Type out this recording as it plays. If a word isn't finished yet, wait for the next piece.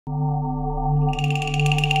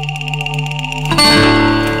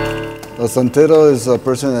A Santero is a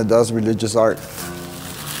person that does religious art.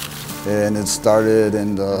 And it started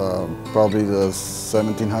in probably the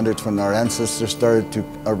 1700s when our ancestors started to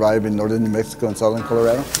arrive in northern New Mexico and southern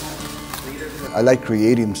Colorado. I like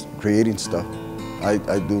creating stuff. I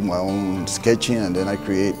do my own sketching and then I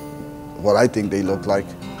create what I think they look like.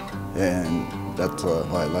 And that's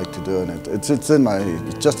what I like to do. And it's just in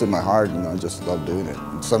my heart, you know, I just love doing it.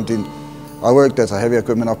 It's something, I worked as a heavy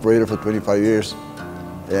equipment operator for 25 years.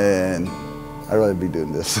 And I'd rather be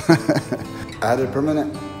doing this. I had it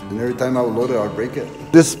permanent, and every time I would load it, I would break it.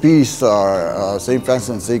 This piece, St. Francis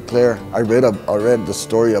and St. Clair, I read the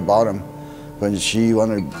story about him when she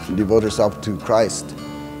wanted to devote herself to Christ.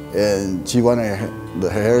 And she wanted her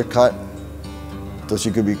hair cut so she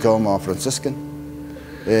could become a Franciscan.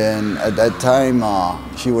 And at that time,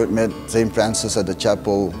 she met St. Francis at the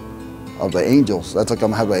Chapel of the Angels. That's how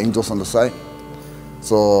come I have the angels on the side.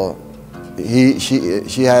 So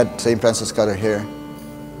she had St. Francis cut her hair.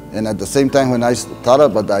 And at the same time when I thought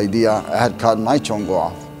about the idea, I had cut my chongo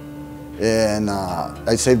off. And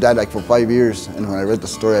I saved that like for 5 years. And when I read the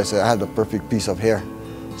story, I said, I have the perfect piece of hair.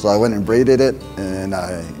 So I went and braided it and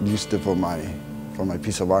I used it for my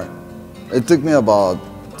piece of art. It took me about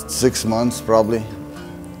 6 months probably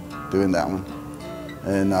doing that one.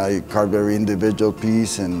 And I carved every individual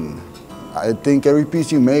piece, and I think every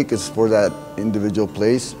piece you make is for that individual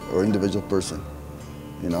place or individual person,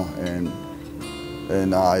 you know.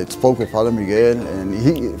 And I spoke with Father Miguel,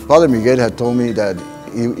 and Father Miguel had told me that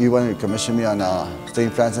he wanted to commission me on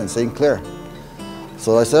St. Francis and St. Clair.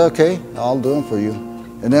 So I said, okay, I'll do them for you.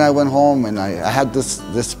 And then I went home and I had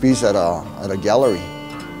this piece at a gallery.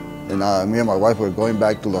 And me and my wife were going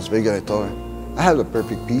back to Las Vegas. I told her, I have the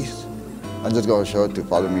perfect piece. I'm just going to show it to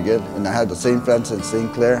Father Miguel. And I had the St. Francis and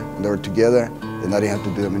St. Clair, and they were together, and I didn't have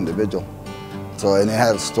to do them individual. So, and it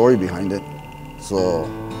had a story behind it. So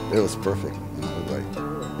it was perfect. You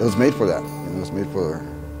know, it was made for that. You know, it was made for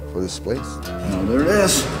this place. Now there it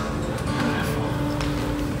is.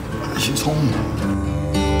 She's home.